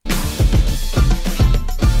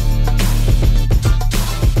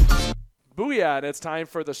Hallelujah. And it's time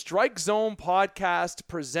for the Strike Zone podcast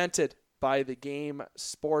presented by the Game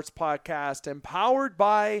Sports Podcast and powered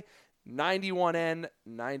by 91N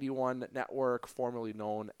 91 Network, formerly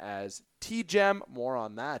known as TGEM. More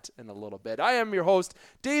on that in a little bit. I am your host,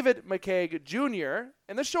 David McCaig Jr.,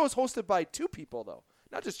 and this show is hosted by two people, though,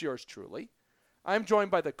 not just yours truly. I'm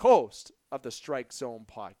joined by the co-host of the Strike Zone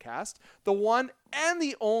podcast, the one and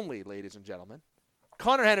the only, ladies and gentlemen,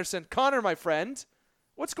 Connor Henderson. Connor, my friend,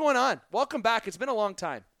 what's going on? Welcome back. It's been a long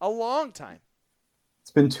time. A long time.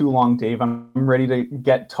 It's been too long, Dave. I'm ready to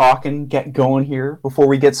get talking, get going here. Before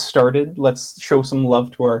we get started, let's show some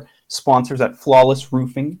love to our sponsors at Flawless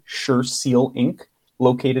Roofing, Sure Seal Inc.,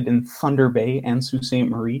 located in Thunder Bay and Sault Ste.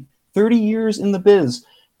 Marie. 30 years in the biz.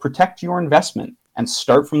 Protect your investment and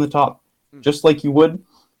start from the top. Just like you would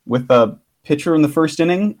with a pitcher in the first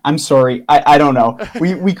inning. I'm sorry, I don't know.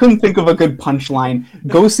 We couldn't think of a good punchline.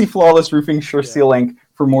 Go see Flawless Roofing, Sure Seal Inc.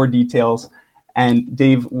 for more details. And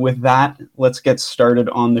Dave, with that, let's get started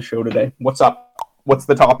on the show today. What's up? What's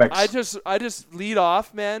the topics? I just lead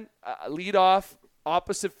off, man. Lead off,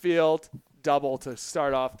 opposite field, double to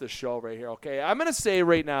start off the show right here. Okay, I'm gonna say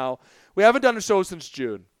right now we haven't done a show since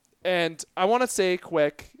June, and I want to say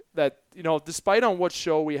quick that, you know, despite on what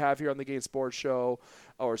show we have here on the Game Sports Show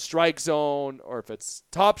or Strike Zone, or if it's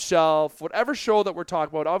Top Shelf, whatever show that we're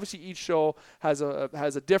talking about, obviously each show has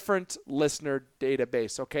a different listener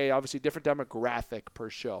database, okay? Obviously different demographic per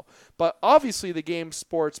show. But obviously the Game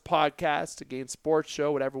Sports Podcast, the Game Sports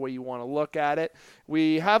Show, whatever way you want to look at it,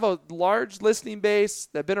 we have a large listening base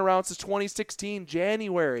that's been around since 2016,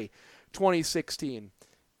 January 2016.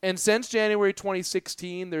 And since January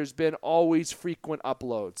 2016, there's been always frequent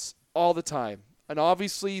uploads all the time. And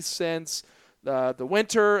obviously since the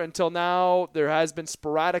winter until now, there has been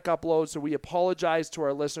sporadic uploads. So we apologize to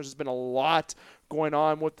our listeners. There's been a lot going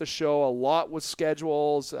on with the show, a lot with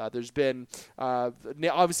schedules. There's been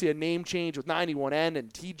obviously a name change with 91N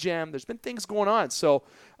and TGEM. There's been things going on. So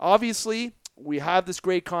obviously we have this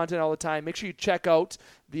great content all the time. Make sure you check out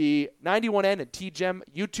the 91N and TGEM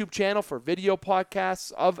YouTube channel for video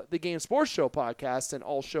podcasts of the Game Sports Show podcast and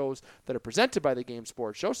all shows that are presented by the Game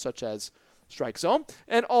Sports Show, such as Strike Zone,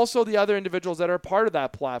 and also the other individuals that are part of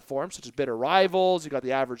that platform, such as Bitter Rivals. You got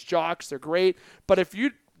the Average Jocks. They're great. But if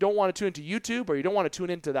you don't want to tune into YouTube or you don't want to tune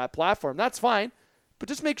into that platform, that's fine. But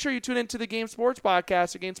just make sure you tune into the Game Sports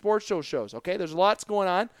Podcast or Game Sports Show shows, okay? There's lots going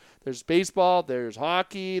on. There's baseball. There's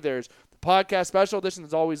hockey. There's podcast special edition.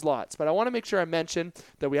 There's always lots. But I want to make sure I mention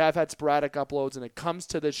that we have had sporadic uploads, and it comes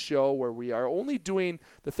to this show where we are only doing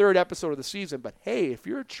the third episode of the season. But hey, if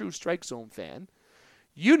you're a true Strike Zone fan,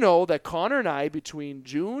 you know that Connor and I, between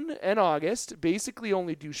June and August, basically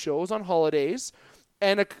only do shows on holidays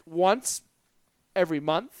and once every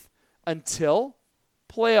month until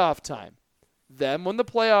playoff time. Then when the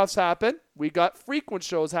playoffs happen, we got frequent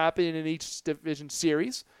shows happening in each division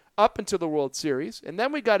series up until the World Series, and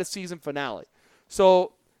then we got a season finale.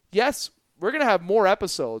 So, yes, we're going to have more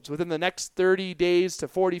episodes within the next 30 days to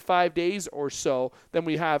 45 days or so than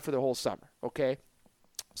we have for the whole summer, okay?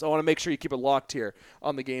 So I want to make sure you keep it locked here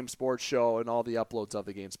on the Game Sports Show and all the uploads of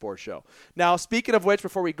the Game Sports Show. Now, speaking of which,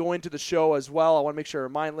 before we go into the show as well, I want to make sure to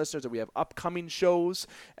remind listeners that we have upcoming shows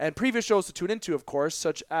and previous shows to tune into, of course,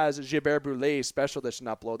 such as Gilbert Brulé's special edition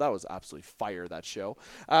upload. That was absolutely fire, that show.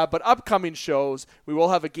 But upcoming shows, we will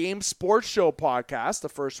have a Game Sports Show podcast, the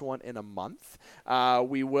first one in a month.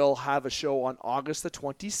 We will have a show on August the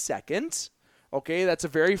 22nd. Okay, that's a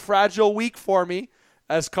very fragile week for me.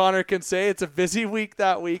 As Connor can say, it's a busy week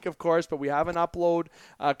that week, of course, but we have an upload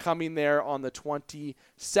coming there on the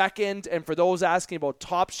 22nd. And for those asking about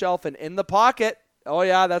Top Shelf and In the Pocket, oh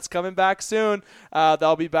yeah, that's coming back soon.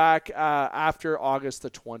 They'll be back after August the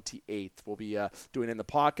 28th. We'll be doing In the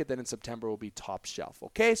Pocket. Then in September will be Top Shelf.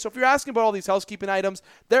 Okay, so if you're asking about all these housekeeping items,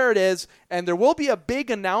 there it is. And there will be a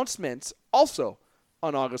big announcement also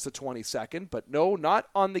on August the 22nd, but no, not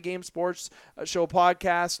on the Game Sports Show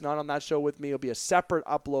podcast, not on that show with me. It'll be a separate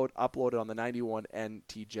uploaded on the 91N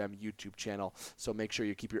TGEM YouTube channel, so make sure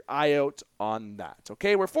you keep your eye out on that.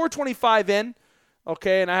 Okay, we're 425 in,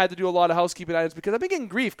 okay, and I had to do a lot of housekeeping items because I've been getting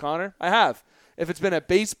grief, Connor. I have. If it's been at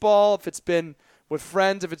baseball, if it's been with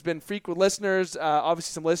friends, if it's been frequent listeners,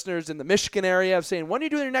 obviously some listeners in the Michigan area of saying, when are you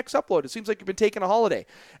doing your next upload? It seems like you've been taking a holiday.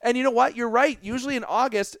 And you know what? You're right. Usually in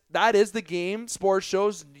August, that is the Game Sports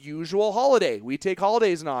Show's usual holiday. We take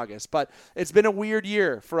holidays in August, but it's been a weird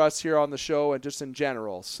year for us here on the show and just in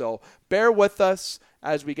general. So bear with us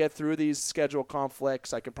as we get through these schedule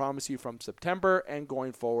conflicts. I can promise you from September and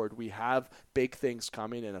going forward, we have big things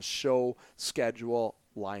coming and a show schedule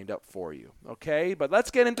lined up for you. Okay, but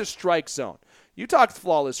let's get into Strike Zone. You talked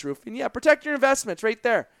Flawless Roofing. Yeah, protect your investments right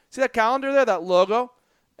there. See that calendar there, that logo?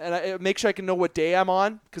 And it makes sure I can know what day I'm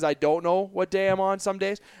on, because I don't know what day I'm on some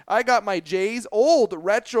days. I got my Jays, old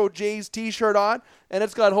retro Jays t-shirt on, and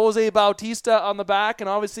it's got Jose Bautista on the back. And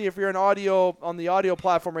obviously, if you're on the audio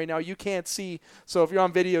platform right now, you can't see. So if you're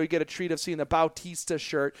on video, you get a treat of seeing the Bautista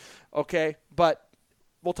shirt. Okay, but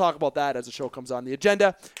we'll talk about that as the show comes on the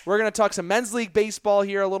agenda. We're going to talk some men's league baseball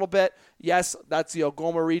here a little bit. Yes, that's the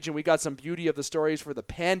Algoma region. We got some beauty of the stories for the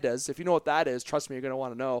Pandas. If you know what that is, trust me, you're going to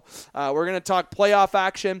want to know. We're going to talk playoff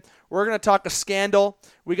action. We're going to talk a scandal.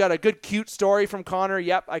 We got a good cute story from Connor.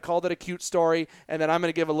 Yep, I called it a cute story. And then I'm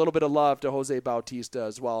going to give a little bit of love to Jose Bautista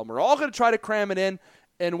as well. And we're all going to try to cram it in.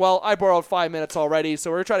 And, well, I borrowed 5 minutes already,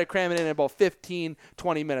 so we're going to try to cram it in about 15,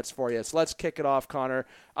 20 minutes for you. So let's kick it off, Connor.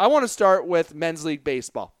 I want to start with men's league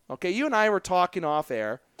baseball. Okay, you and I were talking off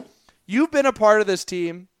air. You've been a part of this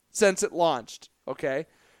team since it launched, okay?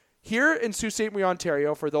 Here in Sault Ste. Marie,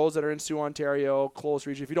 Ontario, for those that are in Sault, Ontario, close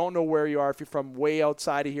region, if you don't know where you are, if you're from way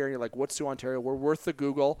outside of here and you're like, what's Sault, Ontario? We're worth the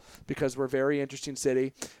Google because we're a very interesting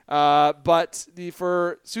city. But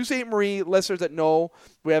for Sault Ste. Marie listeners that know,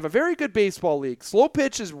 we have a very good baseball league. Slow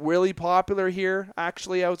pitch is really popular here.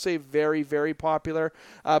 Actually, I would say very, very popular.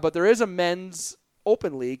 But there is a men's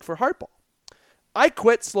open league for hardball. I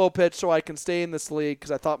quit slow pitch so I can stay in this league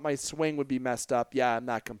because I thought my swing would be messed up. Yeah, I'm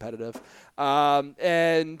not competitive.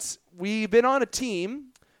 And we've been on a team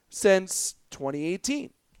since 2018.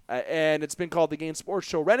 And it's been called the Game Sports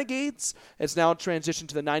Show Renegades. It's now transitioned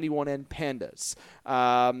to the 91N Pandas.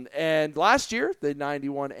 And last year, the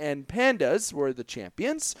 91N Pandas were the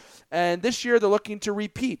champions. And this year, they're looking to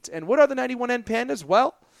repeat. And what are the 91N Pandas?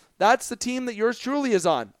 Well, that's the team that yours truly is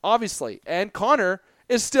on, obviously. And Connor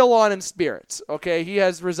is still on in spirits, okay? He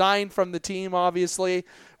has resigned from the team, obviously.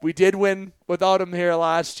 We did win without him here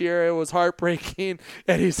last year. It was heartbreaking,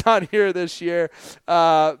 and he's on here this year.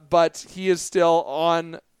 But he is still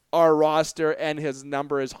on our roster, and his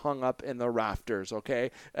number is hung up in the rafters,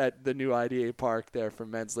 okay, at the new IDA Park there for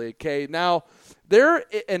Men's League. Okay, now, they're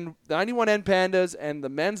in 91N Pandas, and the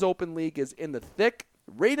Men's Open League is in the thick,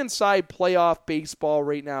 right inside playoff baseball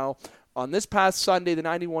right now. On this past Sunday, the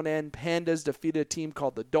 91N Pandas defeated a team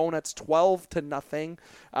called the Donuts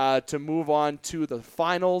 12-0 to move on to the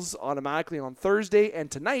finals automatically on Thursday.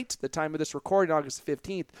 And tonight, the time of this recording, August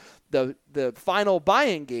 15th, the final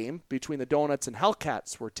buy-in game between the Donuts and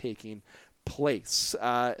Hellcats were taking place.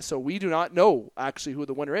 So we do not know actually who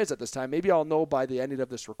the winner is at this time. Maybe I'll know by the ending of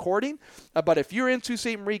this recording. But if you're in Sault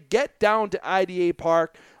Ste. Marie, get down to IDA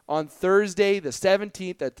Park on Thursday, the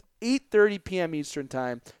 17th at 8:30 p.m. Eastern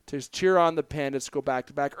Time to cheer on the Pandas, go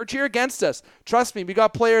back-to-back, or cheer against us. Trust me, we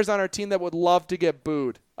got players on our team that would love to get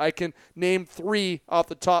booed. I can name 3 off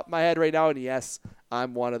the top of my head right now, and yes,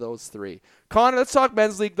 I'm one of those 3. Connor, let's talk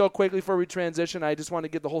Men's League, though, quickly before we transition. I just want to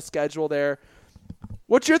get the whole schedule there.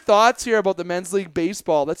 What's your thoughts here about the Men's League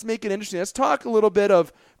baseball? Let's make it interesting. Let's talk a little bit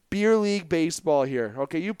of beer league baseball here.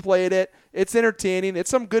 Okay, you played it. It's entertaining.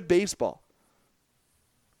 It's some good baseball.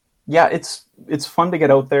 Yeah, it's fun to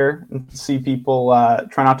get out there and see people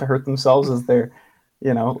try not to hurt themselves as they're,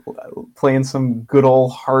 playing some good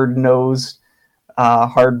old hard-nosed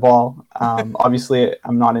hardball. Obviously,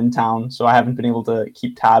 I'm not in town, so I haven't been able to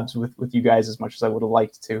keep tabs with you guys as much as I would have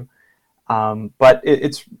liked to. But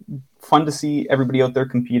it's fun to see everybody out there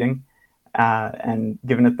competing and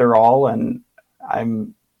giving it their all. And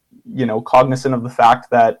I'm, cognizant of the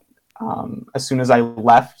fact that as soon as I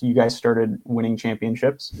left, you guys started winning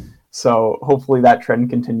championships. So hopefully that trend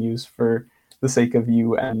continues for the sake of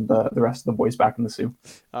you and the rest of the boys back in the Sioux.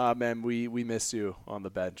 Man, we miss you on the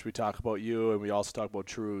bench. We talk about you, and we also talk about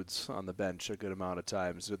Trudes on the bench a good amount of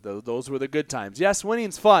times. Those were the good times. Yes,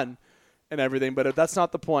 winning's fun and everything, but that's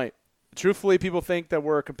not the point. Truthfully, people think that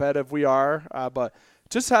we're competitive. We are, but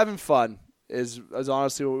just having fun is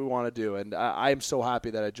honestly what we want to do. And I am so happy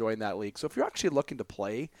that I joined that league. So if you're actually looking to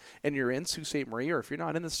play and you're in Sault Ste. Marie, or if you're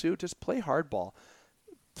not in the Sioux, just play hardball.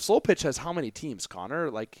 Slow pitch has how many teams,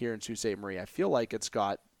 Connor? Like here in Sault Ste. Marie, I feel like it's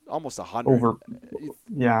got almost 100.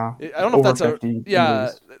 Yeah. I don't know if that's 50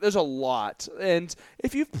 there's a lot. And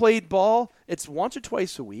if you've played ball, it's once or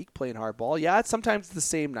twice a week playing hardball. Yeah, it's sometimes the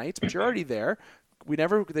same nights, but you're already there. They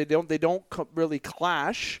don't really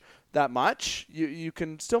clash that much. You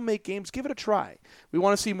can still make games. Give it a try. We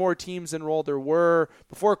want to see more teams enrolled. There were,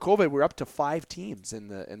 before COVID, we were up to 5 teams in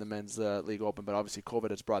the men's league open, but obviously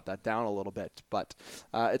COVID has brought that down a little bit. But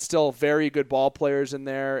it's still very good ball players in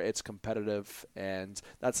there. It's competitive, and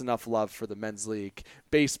that's enough love for the men's league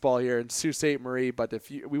baseball here in Sault Ste. Marie. But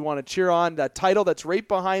we want to cheer on that title that's right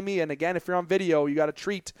behind me, and again, if you're on video, you got a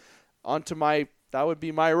treat onto that would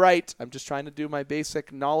be my right. I'm just trying to do my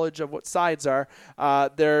basic knowledge of what sides are.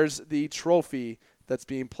 There's the trophy that's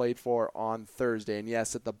being played for on Thursday. And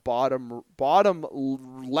yes, at the bottom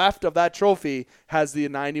left of that trophy has the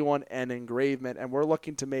 91 N engravement, and we're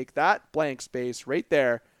looking to make that blank space right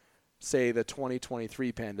there say the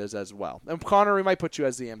 2023 Pandas as well. And Connor, we might put you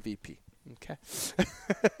as the MVP. Okay.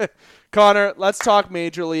 Connor, let's talk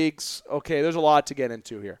major leagues. Okay, there's a lot to get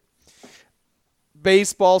into here.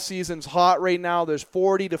 Baseball season's hot right now. There's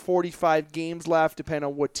 40 to 45 games left, depending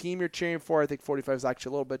on what team you're cheering for. I think 45 is actually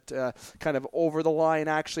a little bit kind of over the line,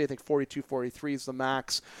 actually. I think 42, 43 is the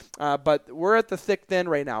max. But we're at the thick thin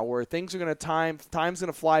right now where things are going to time's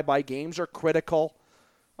going to fly by. Games are critical.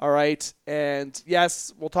 All right. And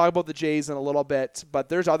yes, we'll talk about the Jays in a little bit, but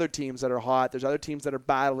there's other teams that are hot. There's other teams that are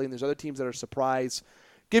battling. There's other teams that are surprised.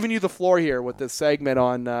 Giving you the floor here with this segment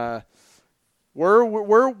on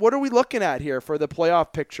what are we looking at here for the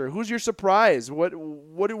playoff picture? Who's your surprise? What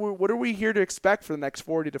are we here to expect for the next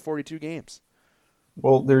 40 to 42 games?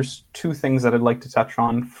 Well, there's two things that I'd like to touch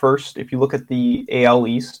on. First, if you look at the AL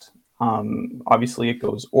East, obviously it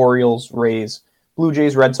goes Orioles, Rays, Blue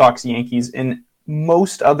Jays, Red Sox, Yankees. In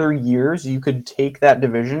most other years, you could take that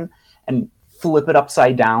division and flip it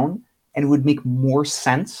upside down, and it would make more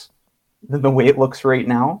sense than the way it looks right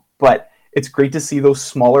now. But it's great to see those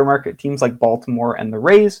smaller market teams like Baltimore and the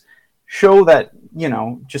Rays show that,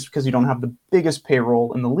 just because you don't have the biggest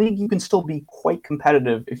payroll in the league, you can still be quite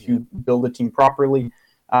competitive if you build a team properly.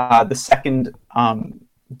 The second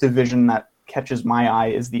division that catches my eye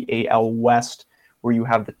is the AL West, where you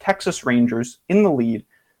have the Texas Rangers in the lead,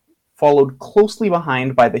 followed closely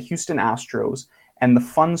behind by the Houston Astros. And the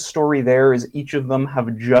fun story there is each of them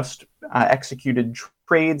have just executed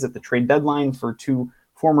trades at the trade deadline for two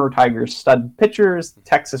former Tigers stud pitchers, the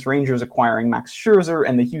Texas Rangers acquiring Max Scherzer,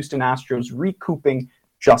 and the Houston Astros recouping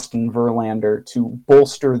Justin Verlander to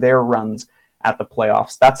bolster their runs at the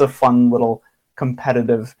playoffs. That's a fun little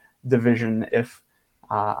competitive division. If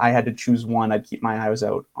I had to choose one, I'd keep my eyes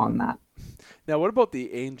out on that. Now, what about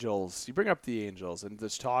the Angels? You bring up the Angels, and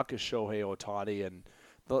this talk is Shohei Ohtani, and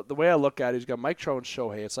the way I look at it, you've got Mike Trout and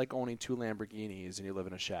Shohei. It's like owning two Lamborghinis and you live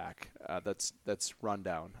in a shack. That's run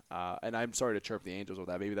down. And I'm sorry to chirp the Angels with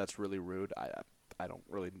that. Maybe that's really rude. I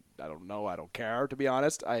don't know. I don't care, to be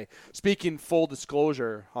honest. Speaking full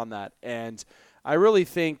disclosure on that, and I really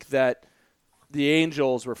think that the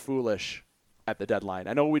Angels were foolish at the deadline.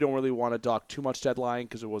 I know we don't really want to talk too much deadline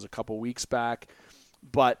because it was a couple weeks back,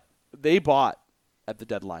 but they bought at the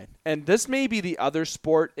deadline. And this may be the other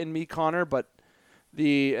sport in me, Connor, but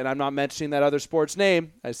and I'm not mentioning that other sport's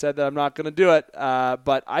name. I said that I'm not going to do it,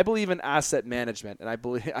 but I believe in asset management, and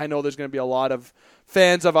I know there's going to be a lot of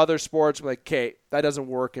fans of other sports like, okay, that doesn't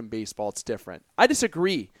work in baseball. It's different. I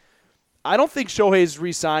disagree. I don't think Shohei's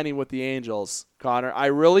re-signing with the Angels, Connor. I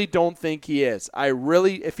really don't think he is.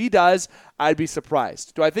 If he does, I'd be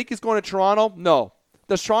surprised. Do I think he's going to Toronto? No.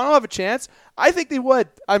 Does Toronto have a chance? I think they would.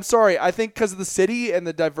 I'm sorry. I think because of the city and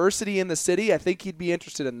the diversity in the city, I think he'd be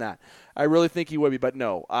interested in that. I really think he would be, but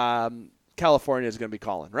no. California is going to be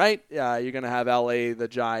calling, right? You're going to have LA, the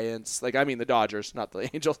Giants, the Dodgers, not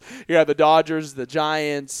the Angels. You have the Dodgers, the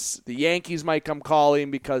Giants, the Yankees might come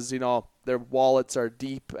calling because, their wallets are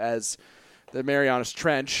deep as the Marianas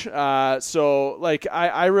Trench.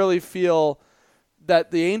 I really feel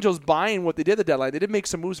that the Angels buying what they did at the deadline, they did make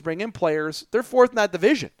some moves to bring in players. They're fourth in that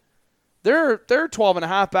division. They're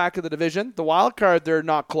 12.5 back of the division. The wild card, they're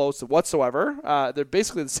not close whatsoever. They're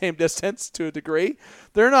basically the same distance to a degree.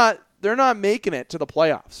 They're not making it to the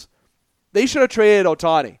playoffs. They should have traded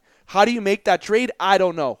Ohtani. How do you make that trade? I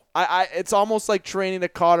don't know. It's almost like trading a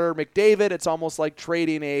Connor McDavid. It's almost like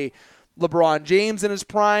trading a LeBron James in his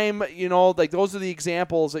prime. Those are the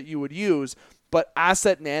examples that you would use. But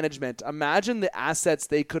asset management, imagine the assets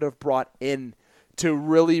they could have brought in to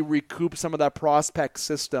really recoup some of that prospect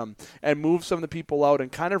system and move some of the people out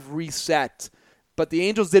and kind of reset. But the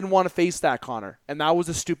Angels didn't want to face that, Connor, and that was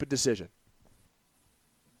a stupid decision.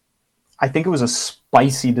 I think it was a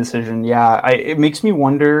spicy decision, yeah. It makes me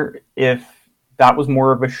wonder if that was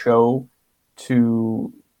more of a show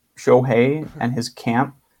to Shohei and his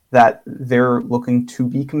camp that they're looking to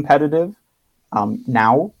be competitive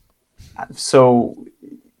now. So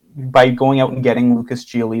by going out and getting Lucas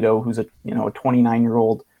Giolito, who's a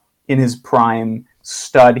 29-year-old in his prime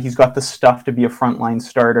stud, he's got the stuff to be a frontline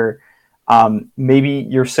starter. Maybe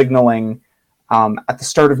you're signaling at the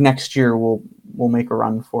start of next year we'll make a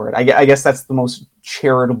run for it. I guess that's the most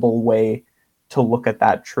charitable way to look at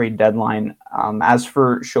that trade deadline. As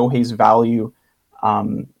for Shohei's value,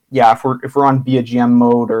 if we're on be a GM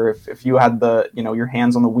mode, or if you had your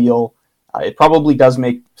hands on the wheel, it probably does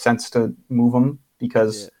make sense to move him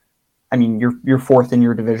because I mean, you're fourth in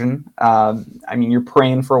your division. I mean, you're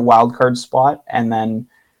praying for a wild card spot and then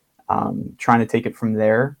trying to take it from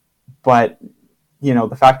there. But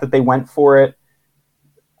the fact that they went for it,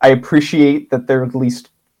 I appreciate that they're at least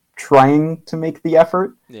trying to make the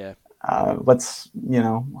effort. Yeah. Let's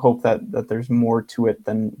hope that there's more to it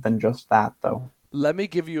than just that, though. Let me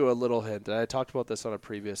give you a little hint. I talked about this on a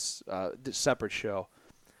previous separate show.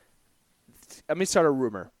 Let me start a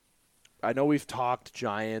rumor. I know we've talked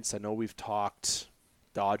Giants. I know we've talked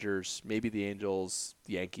Dodgers, maybe the Angels,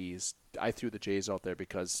 the Yankees. I threw the Jays out there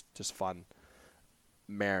because just fun.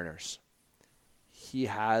 Mariners. He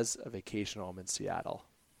has a vacation home in Seattle.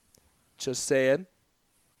 Just saying.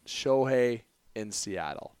 Shohei in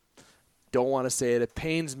Seattle. Don't want to say it. It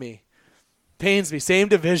pains me. Same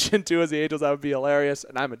division, too, as the Angels. That would be hilarious.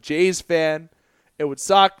 And I'm a Jays fan. It would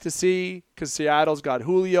suck to see because Seattle's got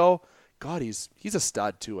Julio. God, he's a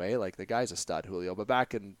stud, too, eh? Like, the guy's a stud, Julio. But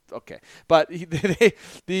okay. But I'm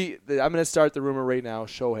going to start the rumor right now.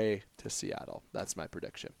 Shohei to Seattle. That's my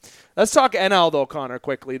prediction. Let's talk NL, though, Connor,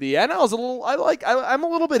 quickly. The NL is a little – I'm a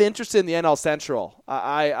little bit interested in the NL Central.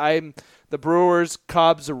 I'm the Brewers,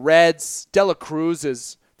 Cubs, Reds. Dela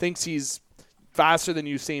Cruz thinks he's faster than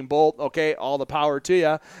Usain Bolt. Okay, all the power to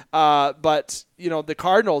you. But, the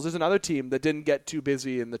Cardinals is another team that didn't get too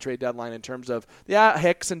busy in the trade deadline in terms of,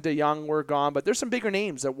 Hicks and DeYoung were gone, but there's some bigger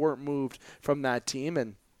names that weren't moved from that team.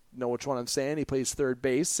 And know which one I'm saying. He plays third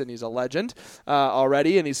base, and he's a legend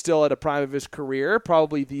already, and he's still at a prime of his career,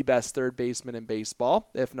 probably the best third baseman in baseball,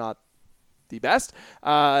 if not the best.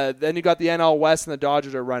 Then you got the NL West, and the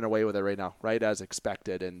Dodgers are running away with it right now, right, as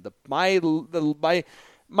expected. And my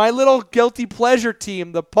little guilty pleasure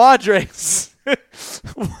team, the Padres,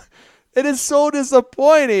 it is so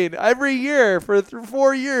disappointing. Every year for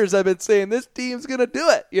 4 years, I've been saying this team's going to do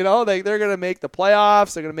it. They're going to make the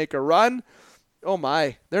playoffs. They're going to make a run. Oh,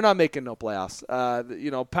 my. They're not making no playoffs.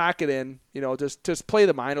 Pack it in. Just play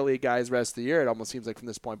the minor league guys the rest of the year, it almost seems like from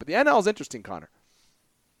this point. But the NL is interesting, Connor.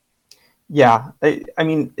 Yeah. I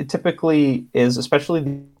mean, it typically is,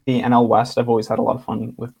 especially the NL West. I've always had a lot of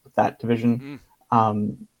fun with that division.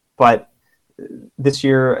 But this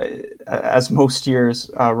year, as most years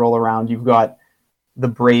roll around, you've got the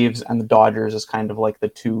Braves and the Dodgers as kind of like the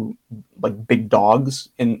two big dogs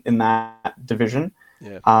in that division.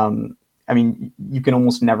 Yeah. I mean, you can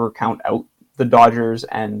almost never count out the Dodgers,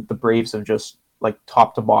 and the Braves have just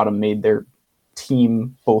top to bottom made their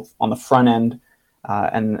team both on the front end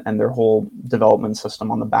and their whole development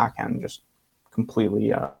system on the back end just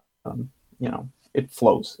completely, it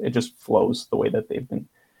flows. It just flows the way that they've been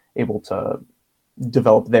able to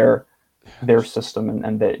develop their system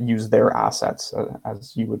and that use their assets,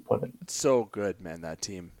 as you would put it. It's so good, man. That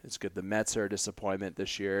team is good. The Mets are a disappointment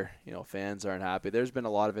this year. Fans aren't happy. There's been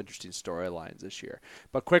a lot of interesting storylines this year.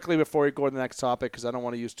 But quickly before we go to the next topic, because I don't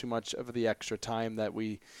want to use too much of the extra time that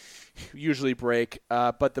we usually break.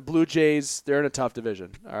 But the Blue Jays, they're in a tough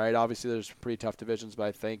division. All right. Obviously, there's pretty tough divisions, but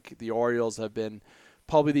I think the Orioles have been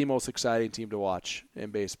probably the most exciting team to watch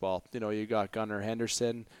in baseball. You got Gunnar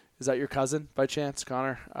Henderson. Is that your cousin by chance,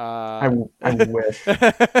 Connor? I wish.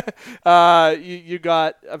 You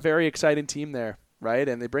got a very exciting team there, right?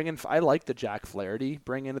 And they bring in, I like the Jack Flaherty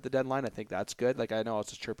bring in at the deadline. I think that's good. I know I was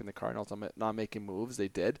just chirping the Cardinals. I'm not making moves. They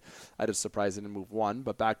did. I was surprised they didn't move one.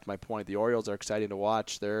 But back to my point, the Orioles are exciting to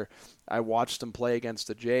watch. I watched them play against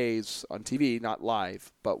the Jays on TV, not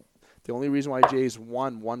live. But the only reason why Jays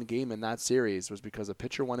won one game in that series was because a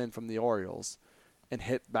pitcher went in from the Orioles and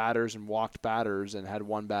hit batters and walked batters and had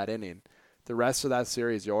one bad inning. The rest of that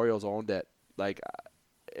series, the Orioles owned it.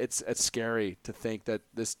 It's scary to think that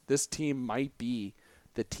this team might be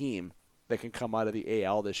the team that can come out of the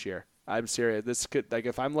AL this year. I'm serious. This could,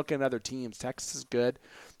 if I'm looking at other teams, Texas is good.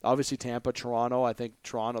 Obviously Tampa, Toronto. I think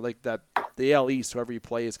Toronto, the AL East, whoever you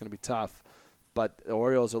play is going to be tough. But the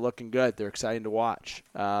Orioles are looking good. They're exciting to watch.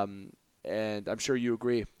 And I'm sure you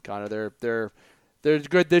agree, Connor. They're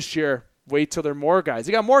good this year. Wait till there are more guys.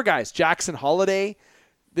 They got more guys. Jackson Holiday.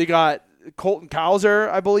 They got Colton Cowser,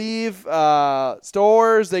 I believe.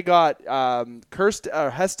 Stores. They got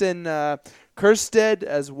Heston Kjerstad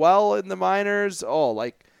as well in the minors.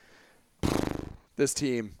 This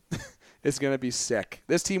team is going to be sick.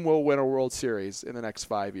 This team will win a World Series in the next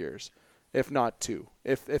 5 years, if not 2,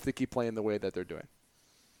 if they keep playing the way that they're doing.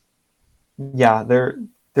 Yeah, they're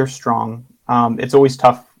strong. It's always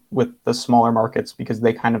tough with the smaller markets because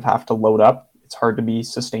they kind of have to load up. It's hard to be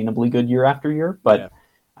sustainably good year after year, but yeah.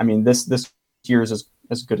 I mean, this year is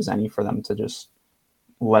as good as any for them to just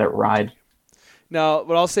let it ride. Now,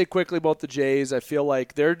 what I'll say quickly about the Jays, I feel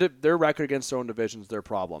like their record against their own division is their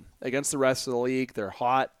problem. Against the rest of the league, they're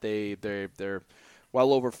hot. They're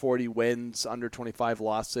well over 40 wins, under 25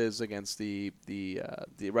 losses against the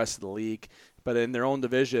rest of the league. But in their own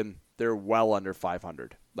division, they're well under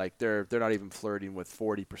 500. Like they're not even flirting with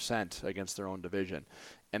 40% against their own division.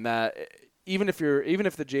 And that even if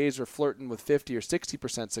the Jays are flirting with 50 or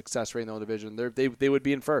 60% success rate in their own division, they would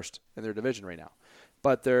be in first in their division right now.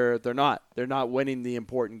 But they're not. They're not winning the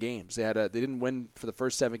important games. They didn't win for the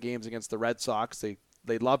first 7 games against the Red Sox.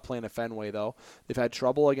 They love playing at Fenway, though. They've had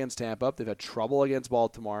trouble against Tampa. They've had trouble against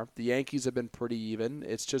Baltimore. The Yankees have been pretty even.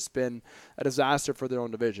 It's just been a disaster for their own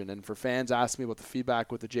division. And for fans asking me about the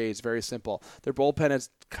feedback with the Jays, very simple. Their bullpen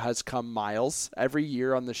has come miles. Every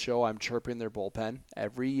year on the show, I'm chirping their bullpen.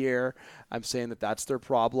 Every year, I'm saying that that's their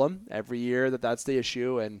problem. Every year that's the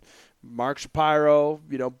issue. And Mark Shapiro,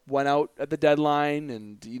 went out at the deadline,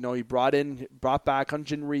 and he brought back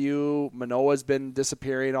Hyunjin Ryu. Manoa's been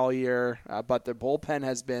disappearing all year, but their bullpen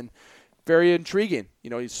has been very intriguing.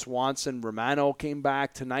 Swanson, Romano came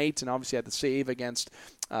back tonight, and obviously had the save against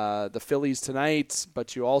the Phillies tonight.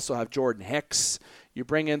 But you also have Jordan Hicks. You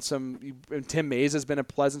bring in Tim Mays has been a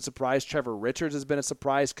pleasant surprise. Trevor Richards has been a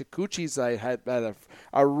surprise. Kikuchi's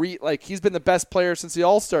he's been the best player since the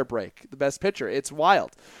All-Star break, the best pitcher. It's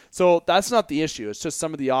wild. So that's not the issue. It's just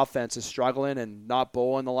some of the offense is struggling and not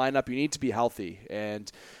Bo in the lineup. You need to be healthy. And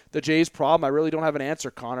the Jays' problem, I really don't have an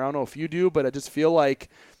answer, Connor. I don't know if you do, but I just feel like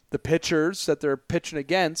the pitchers that they're pitching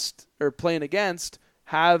against or playing against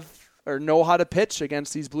have or know how to pitch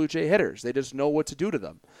against these Blue Jay hitters. They just know what to do to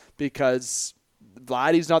them because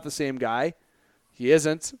Vladdy's not the same guy. He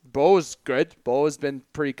isn't. Bo's good. Bo has been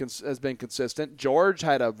consistent. George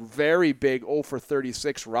had a very big 0 for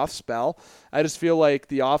 36 rough spell. I just feel like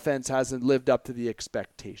the offense hasn't lived up to the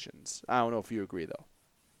expectations. I don't know if you agree, though.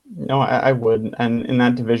 No, I would. And in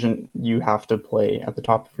that division, you have to play at the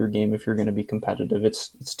top of your game if you're going to be competitive. It's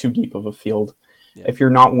too deep of a field. Yeah. If you're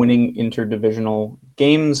not winning interdivisional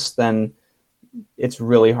games, then it's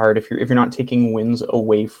really hard. If you're not taking wins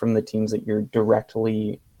away from the teams that you're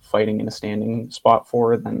directly fighting in a standing spot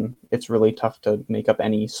for, then it's really tough to make up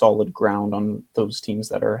any solid ground on those teams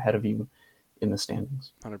that are ahead of you in the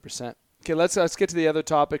standings. 100%. Okay, let's get to the other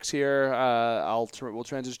topics here. We'll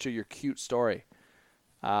transition to your cute story.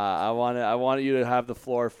 I want you to have the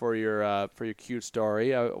floor for your cute story.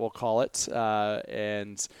 We'll call it,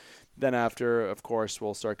 and then after, of course,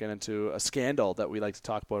 we'll start getting into a scandal that we like to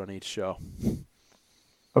talk about on each show.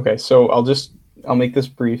 Okay, so I'll make this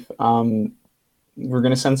brief. We're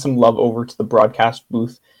going to send some love over to the broadcast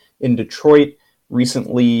booth in Detroit.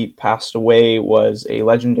 Recently passed away was a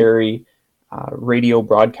legendary radio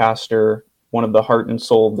broadcaster, one of the heart and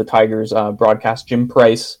soul of the Tigers broadcast, Jim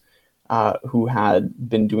Price, who had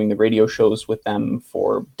been doing the radio shows with them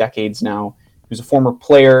for decades now. He was a former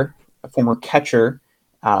player, a former catcher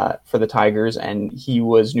for the Tigers, and he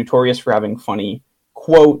was notorious for having funny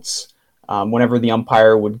quotes. Whenever the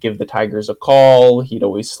umpire would give the Tigers a call, he'd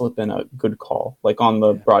always slip in a good call, like on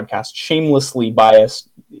the broadcast, shamelessly biased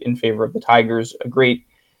in favor of the Tigers. A great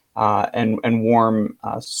and warm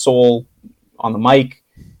soul on the mic.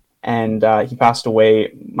 And he passed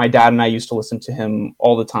away. My dad and I used to listen to him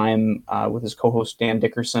all the time with his co-host Dan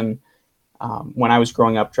Dickerson. When I was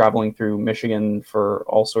growing up, traveling through Michigan for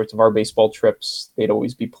all sorts of our baseball trips, they'd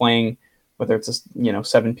always be playing, whether it's a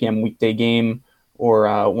 7 p.m. weekday game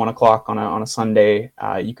or 1 o'clock on a Sunday.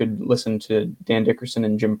 You could listen to Dan Dickerson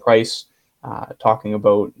and Jim Price talking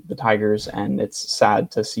about the Tigers, and it's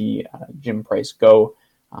sad to see Jim Price go.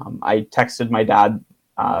 I texted my dad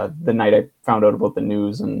the night I found out about the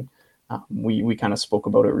news, and we kind of spoke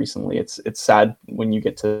about it recently. It's sad when you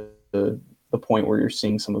get to the point where you're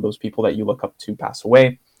seeing some of those people that you look up to pass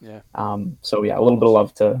away. Yeah. So yeah, a little bit of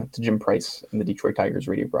love to Jim Price and the Detroit Tigers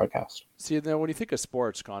radio broadcast. See, now when you think of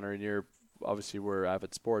sports, Connor, and we're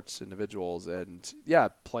avid sports individuals, and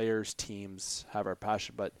players, teams have our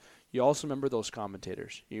passion, but you also remember those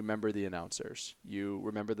commentators. You remember the announcers. You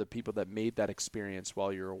remember the people that made that experience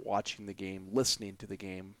while you're watching the game, listening to the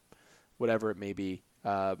game, whatever it may be,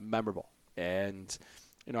 memorable. And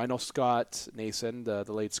I know Scott Nason, the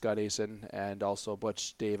late Scott Nason, and also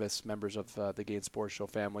Butch Davis, members of the Gain Sports Show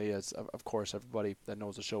family, as of course everybody that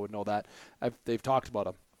knows the show would know that. They've talked about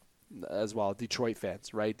them as well. Detroit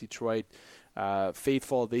fans, right? Detroit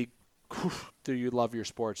faithful. Do you love your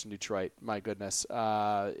sports in Detroit? My goodness.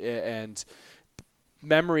 And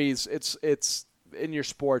memories, it's in your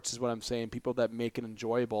sports is what I'm saying. People that make it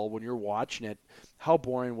enjoyable when you're watching it. How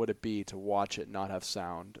boring would it be to watch it not have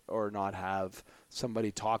sound or not have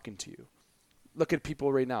somebody talking to you? Look at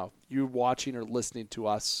people right now. You're watching or listening to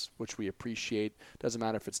us, which we appreciate. Doesn't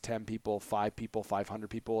matter if it's 10 people, 5 people, 500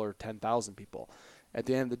 people, or 10,000 people. At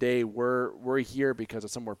the end of the day, we're here because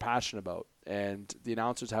of something we're passionate about, and the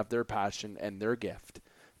announcers have their passion and their gift,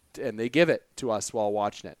 and they give it to us while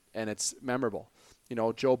watching it, and it's memorable.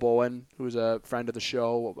 Joe Bowen, who's a friend of the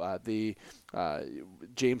show,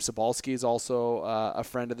 James Cebulski is also a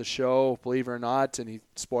friend of the show, believe it or not, and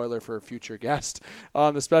spoiler for a future guest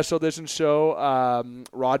on the special edition show.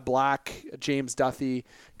 Rod Black, James Duthie,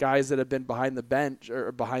 guys that have been behind the bench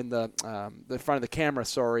or behind the front of the camera,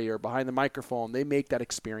 or behind the microphone. They make that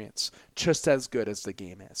experience just as good as the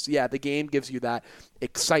game is. Yeah, the game gives you that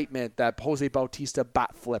excitement, that Jose Bautista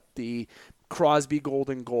bat flip, the Crosby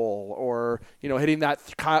golden goal, or hitting that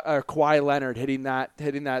Kawhi Leonard hitting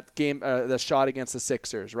that game the shot against the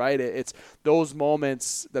Sixers, right? It's those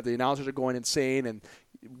moments that the announcers are going insane, and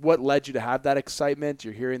what led you to have that excitement?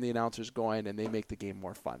 You're hearing the announcers going, and they make the game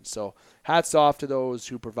more fun. So hats off to those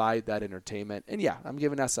who provide that entertainment. And yeah, I'm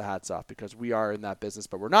giving us a hats off because we are in that business,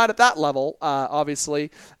 but we're not at that level,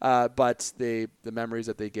 obviously. But the memories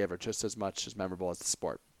that they give are just as much as memorable as the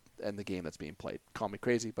sport and the game that's being played. Call me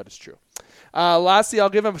crazy, but it's true. Lastly,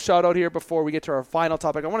 I'll give him a shout out here before we get to our final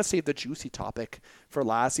topic. I want to save the juicy topic for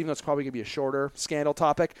last, even though it's probably going to be a shorter scandal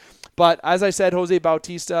topic. But as I said, Jose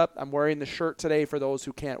Bautista, I'm wearing the shirt today for those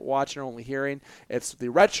who can't watch and are only hearing. It's the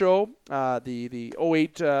retro, the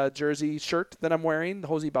 08 jersey shirt that I'm wearing, the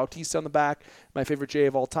Jose Bautista on the back, my favorite J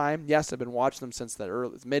of all time. Yes, I've been watching them since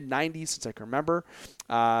the mid-90s, since I can remember.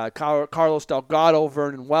 Carlos Delgado,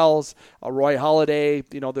 Vernon Wells, Roy Halladay,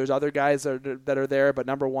 there's other guys that are there, but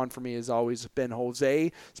number one for me has always been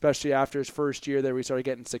Jose, especially after his first year there. We started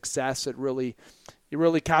getting success. It really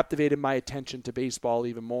captivated my attention to baseball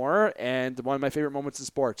even more, and one of my favorite moments in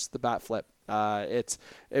sports, the bat flip. It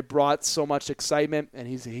brought so much excitement, and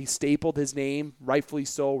he stapled his name, rightfully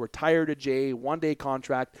so, retired a J, one-day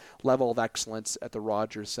contract, level of excellence at the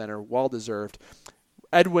Rogers Center, well-deserved.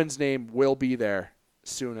 Edwin's name will be there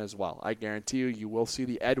soon as well. I guarantee you will see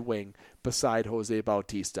the Ed Wing beside Jose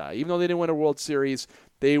Bautista. Even though they didn't win a World Series,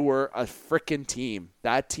 they were a freaking team.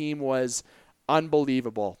 That team was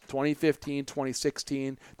unbelievable. 2015,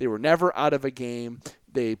 2016, they were never out of a game.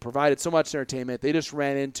 They provided so much entertainment. They just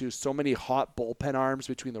ran into so many hot bullpen arms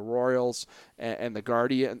between the Royals and the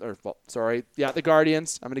Guardians. The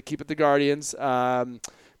Guardians. I'm going to keep it the Guardians.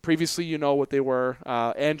 Previously, you know what they were.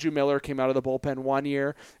 Andrew Miller came out of the bullpen one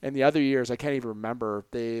year, and the other years, I can't even remember.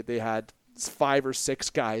 They had 5 or 6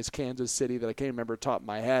 guys, Kansas City, that I can't remember top of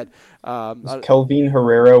my head. Kelvin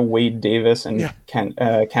Herrera, Wade Davis, and Ken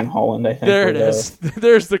Holland, I think. There it is.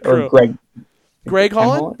 There's the crew. Greg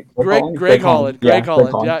Holland? Greg Holland. Yeah.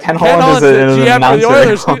 Ken Holland is an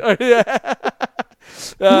announcer. For the Oilers. Yeah.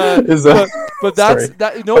 But that's sorry.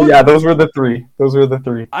 that. Those were the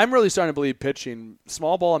three. I'm really starting to believe pitching,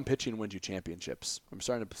 small ball and pitching, wins you championships. I'm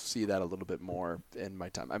starting to see that a little bit more in my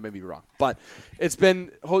time. I may be wrong, but it's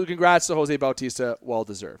been congrats to Jose Bautista, well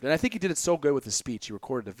deserved. And I think he did it so good with his speech. He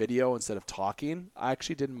recorded a video instead of talking. I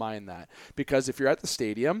actually didn't mind that, because if you're at the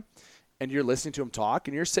stadium and you're listening to him talk,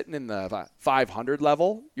 and you're sitting in the 500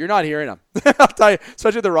 level, you're not hearing him. I'll tell you,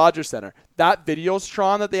 especially at the Rogers Center. That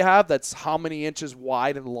Videotron that they have, that's how many inches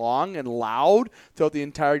wide and long and loud throughout the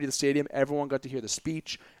entirety of the stadium. Everyone got to hear the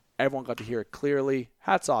speech. Everyone got to hear it clearly.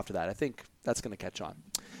 Hats off to that. I think that's going to catch on.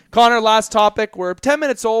 Connor, last topic. We're 10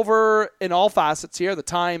 minutes over in all facets here, the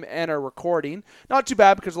time and our recording. Not too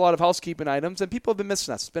bad, because a lot of housekeeping items, and people have been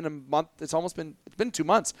missing us. It's been a month. It's been 2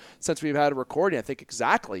 months since we've had a recording, I think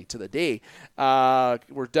exactly to the day.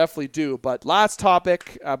 We're definitely due. But last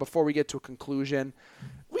topic before we get to a conclusion.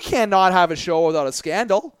 We cannot have a show without a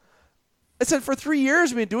scandal. I said for 3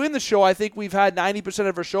 years we've been doing the show, I think we've had 90%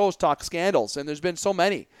 of our shows talk scandals, and there's been so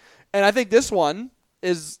many. And I think this one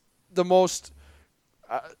is the most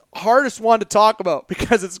hardest one to talk about,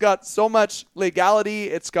 because it's got so much legality.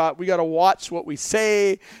 We got to watch what we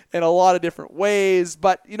say in a lot of different ways.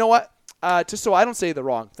 But you know what? Just so I don't say the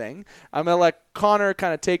wrong thing, I'm going to let Connor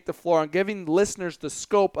kind of take the floor on giving listeners the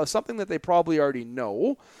scope of something that they probably already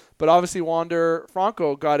know. But obviously, Wander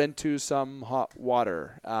Franco got into some hot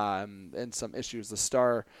water and some issues. The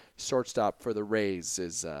star shortstop for the Rays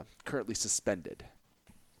is currently suspended.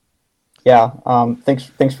 Yeah,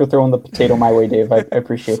 thanks for throwing the potato my way, Dave. I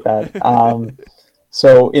appreciate that.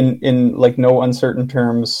 So in like no uncertain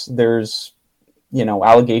terms, there's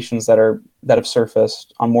allegations that have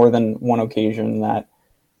surfaced on more than one occasion that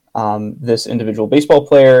this individual baseball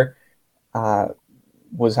player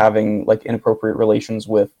was having like inappropriate relations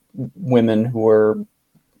with women who were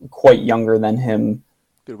quite younger than him.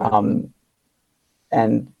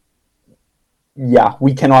 And yeah,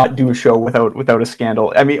 we cannot do a show without a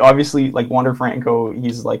scandal. I mean, obviously, like Wander Franco,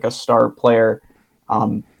 he's like a star player.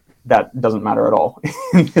 that doesn't matter at all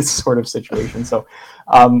in this sort of situation. So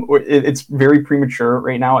it's very premature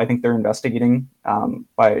right now. I think they're investigating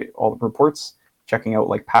by all the reports, checking out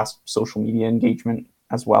like past social media engagement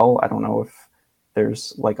as well. I don't know if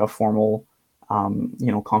there's like a formal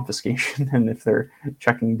confiscation and if they're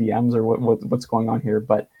checking DMs or what's going on here.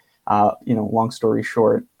 But long story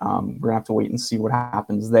short, we're gonna have to wait and see what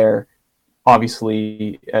happens there.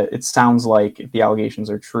 Obviously, it sounds like if the allegations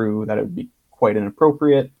are true, that it would be quite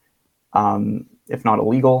inappropriate, if not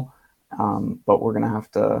illegal. But we're going to have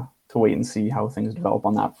to wait and see how things develop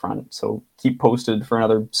on that front. So keep posted for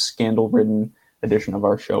another scandal-ridden edition of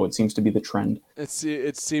our show. It seems to be the trend. It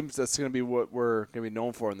seems that's going to be what we're going to be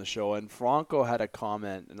known for in the show. And Franco had a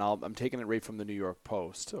comment, and I'm taking it right from the New York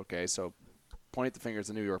Post. Okay, so point the fingers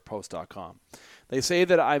at NewYorkPost.com. They say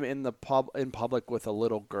that I'm in public with a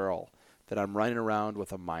little girl, that I'm running around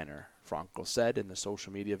with a minor, Franco said in the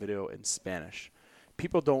social media video in Spanish.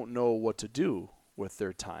 People don't know what to do with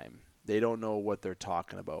their time. They don't know what they're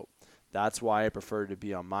talking about. That's why I prefer to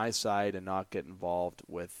be on my side and not get involved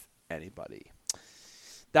with anybody.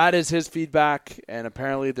 That is his feedback, and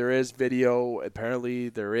apparently there is video. Apparently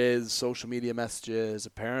there is social media messages.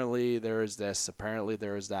 Apparently there is this. Apparently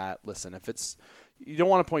there is that. Listen, you don't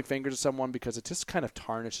want to point fingers at someone because it just kind of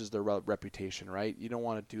tarnishes their reputation, right? You don't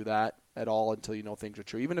want to do that at all until you know things are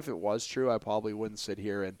true. Even if it was true, I probably wouldn't sit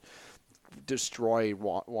here and destroy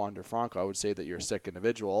Wander Franco. I would say that you're a sick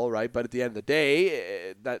individual, right? But at the end of the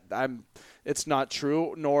day, it's not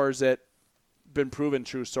true, nor is it been proven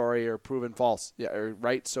true story or proven false,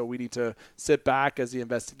 right? So we need to sit back as the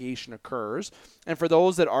investigation occurs. And for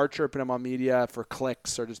those that are chirping them on media for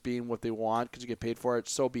clicks or just being what they want because you get paid for it,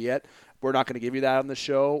 so be it. We're not going to give you that on the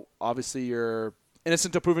show. Obviously, you're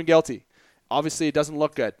innocent until proven guilty. Obviously, it doesn't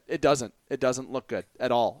look good. It doesn't look good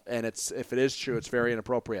at all. And if it is true, it's very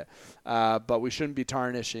inappropriate. But we shouldn't be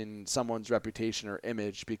tarnishing someone's reputation or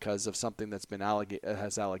image because of something that's been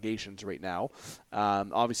has allegations right now.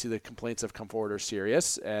 Obviously, the complaints have come forward are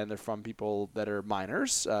serious, and they're from people that are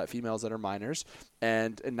minors, females that are minors.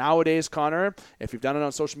 And nowadays, Connor, if you've done it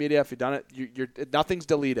on social media, if you've done it, nothing's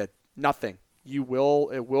deleted. Nothing. It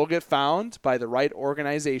will get found by the right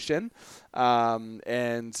organization,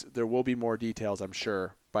 and there will be more details, I'm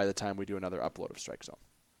sure, by the time we do another upload of Strike Zone.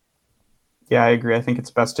 Yeah, I agree. I think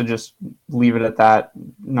it's best to just leave it at that,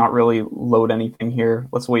 not really load anything here.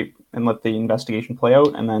 Let's wait and let the investigation play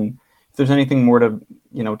out, and then if there's anything more to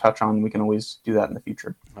touch on, we can always do that in the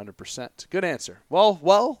future. 100%. Good answer.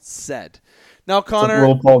 Well said. Now, Connor,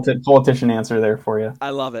 it's a little politician answer there for you.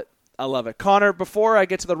 I love it. Connor, before I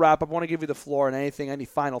get to the wrap-up, I want to give you the floor on any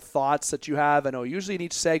final thoughts that you have. I know usually in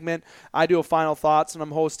each segment I do a final thoughts when I'm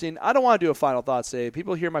hosting. I don't want to do a final thoughts today.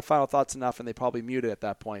 People hear my final thoughts enough and they probably mute it at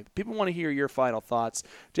that point. People want to hear your final thoughts.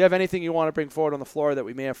 Do you have anything you want to bring forward on the floor that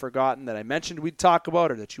we may have forgotten that I mentioned we'd talk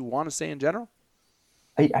about or that you want to say in general?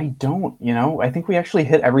 I don't. I think we actually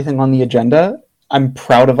hit everything on the agenda. I'm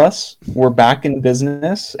proud of us. We're back in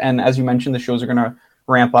business. And as you mentioned, the shows are going to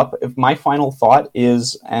ramp up. If my final thought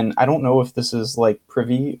is, and I don't know if this is like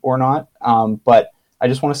privy or not, but I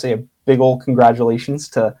just want to say a big old congratulations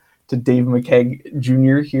to Dave McCaig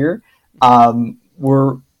Jr. here.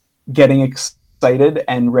 We're getting excited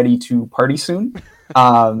and ready to party soon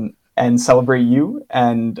and celebrate you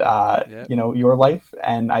and your life.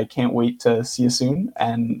 And I can't wait to see you soon.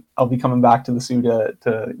 And I'll be coming back to the Sioux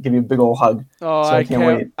to give you a big old hug. Oh, so I can't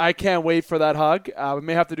wait. I can't wait for that hug. We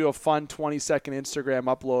may have to do a fun 20-second Instagram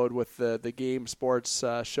upload with the Game Sports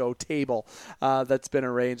show table that's been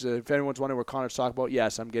arranged. If anyone's wondering what Connor's talking about,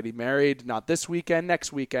 yes, I'm getting married, not this weekend,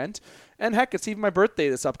 next weekend. And heck, it's even my birthday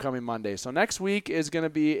this upcoming Monday. So next week is going to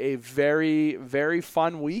be a very, very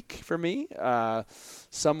fun week for me.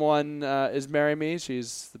 Someone is marrying me.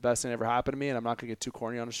 She's the best thing ever happened to me, and I'm not going to get too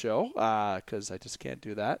corny on a show because I just can't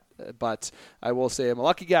do that. But I will say I'm a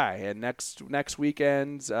lucky guy, and next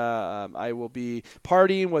weekend I will be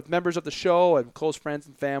partying with members of the show and close friends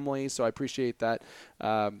and family, so I appreciate that.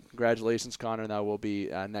 Congratulations, Connor, and that will be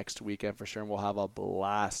next weekend for sure, and we'll have a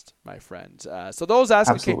blast, my friend. So those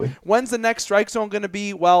asking, okay, when's the next Strike Zone going to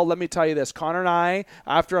be? Well, let me tell you this. Connor and I,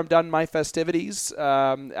 after I'm done my festivities,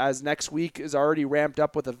 as next week is already ramped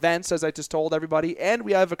up with events, as I just told everybody, and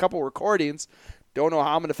we have a couple recordings. Don't know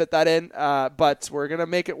how I'm going to fit that in, but we're going to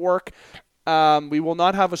make it work. We will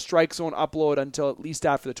not have a Strike Zone upload until at least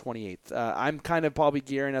after the 28th. I'm kind of probably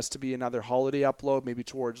gearing us to be another holiday upload, maybe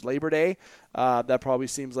towards Labor Day. That probably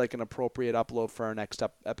seems like an appropriate upload for our next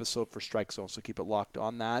episode for Strike Zone, so keep it locked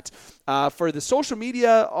on that. For the social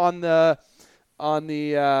media on the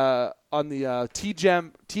TGEM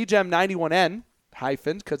 91N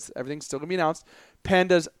hyphen, because everything's still going to be announced,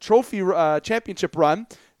 Panda's Trophy Championship run.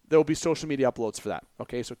 there will be social media uploads for that.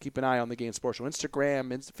 Okay, so keep an eye on the Game Sports Show Instagram,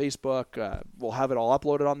 Facebook. We'll have it all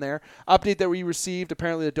uploaded on there. Update that we received,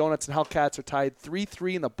 apparently the Donuts and Hellcats are tied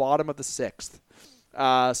 3-3 in the bottom of the 6th.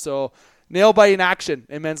 So nail-biting action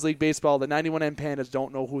in men's league baseball. The 91N Pandas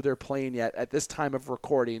don't know who they're playing yet. At this time of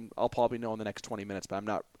recording, I'll probably know in the next 20 minutes, but I'm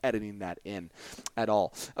not editing that in at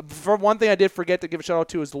all. For one thing I did forget to give a shout-out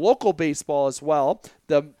to is the local baseball as well.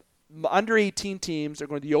 The under-18 teams are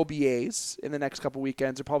going to the OBAs in the next couple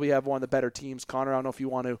weekends. They'll probably have one of the better teams. Connor, I don't know if you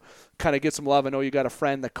want to kind of get some love. I know you got a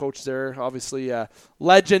friend that coaches there, obviously a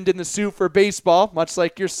legend in the Sioux for baseball, much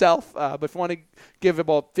like yourself. But if you want to give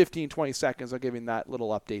about 15, 20 seconds, I'll give you that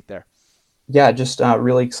little update there. Yeah, just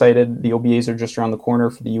really excited. The OBAs are just around the corner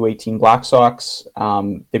for the U18 Black Sox.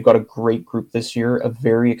 They've got a great group this year, a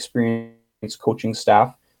very experienced coaching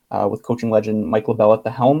staff with coaching legend Mike LaBelle at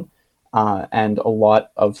the helm, and a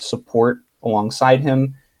lot of support alongside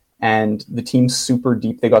him. And the team's super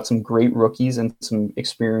deep. They got some great rookies and some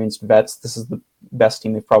experienced vets. This is the best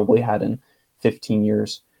team they've probably had in 15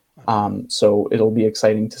 years. So it'll be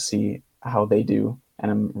exciting to see how they do,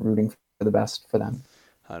 and I'm rooting for the best for them.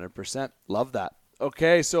 100%. Love that.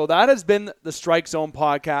 Okay, so that has been the Strike Zone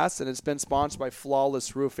podcast, and it's been sponsored by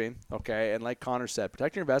Flawless Roofing. Okay, and like Connor said,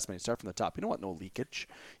 protect your investment. You start from the top. You don't want no leakage.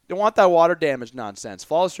 You don't want that water damage nonsense.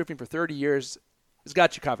 Flawless Roofing for 30 years has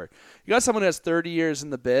got you covered. You got someone who has 30 years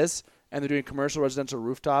in the biz, and they're doing commercial residential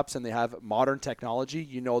rooftops, and they have modern technology.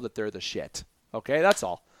 You know that they're the shit. Okay, that's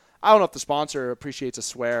all. I don't know if the sponsor appreciates a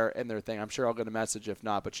swear in their thing. I'm sure I'll get a message if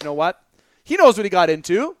not. But you know what? He knows what he got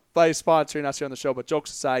into by sponsoring us here on the show. But jokes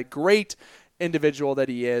aside, great individual that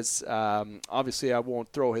he is. Obviously, I won't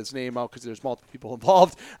throw his name out because there's multiple people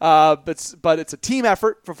involved. But it's a team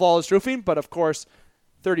effort for Flawless Roofing. But, of course,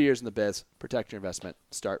 30 years in the biz. Protect your investment.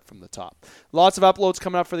 Start from the top. Lots of uploads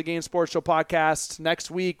coming up for the Game Sports Show podcast next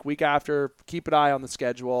week, week after. Keep an eye on the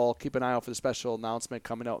schedule. Keep an eye out for the special announcement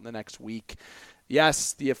coming out in the next week.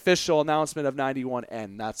 Yes, the official announcement of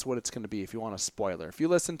 91N. That's what it's going to be if you want a spoiler. If you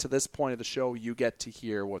listen to this point of the show, you get to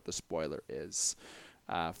hear what the spoiler is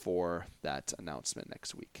for that announcement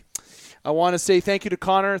next week. I want to say thank you to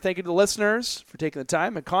Connor. Thank you to the listeners for taking the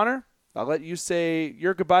time. And Connor, I'll let you say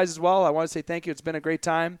your goodbyes as well. I want to say thank you. It's been a great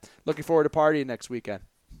time. Looking forward to partying next weekend.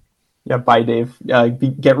 Yeah, bye, Dave.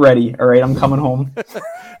 Get ready. All right, I'm coming home.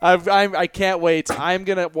 I can't wait. I'm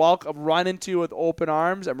going to run into you with open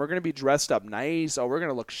arms, and we're going to be dressed up nice. Oh, we're going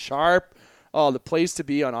to look sharp. Oh, the place to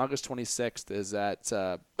be on August 26th is at,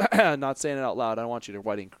 not saying it out loud, I don't want you to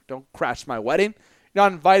wedding. Don't crash my wedding. You're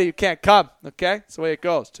not invited. You can't come. Okay? That's the way it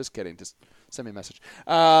goes. Just kidding. Just send me a message.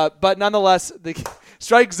 But nonetheless, the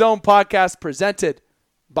Strike Zone podcast presented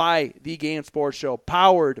by the Game Sports Show,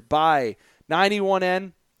 powered by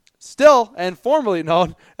 91N. Still and formerly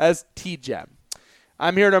known as TGEM.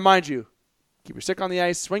 I'm here to remind you, keep your stick on the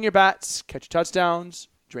ice, swing your bats, catch your touchdowns,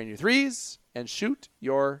 drain your threes, and shoot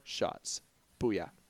your shots. Booyah.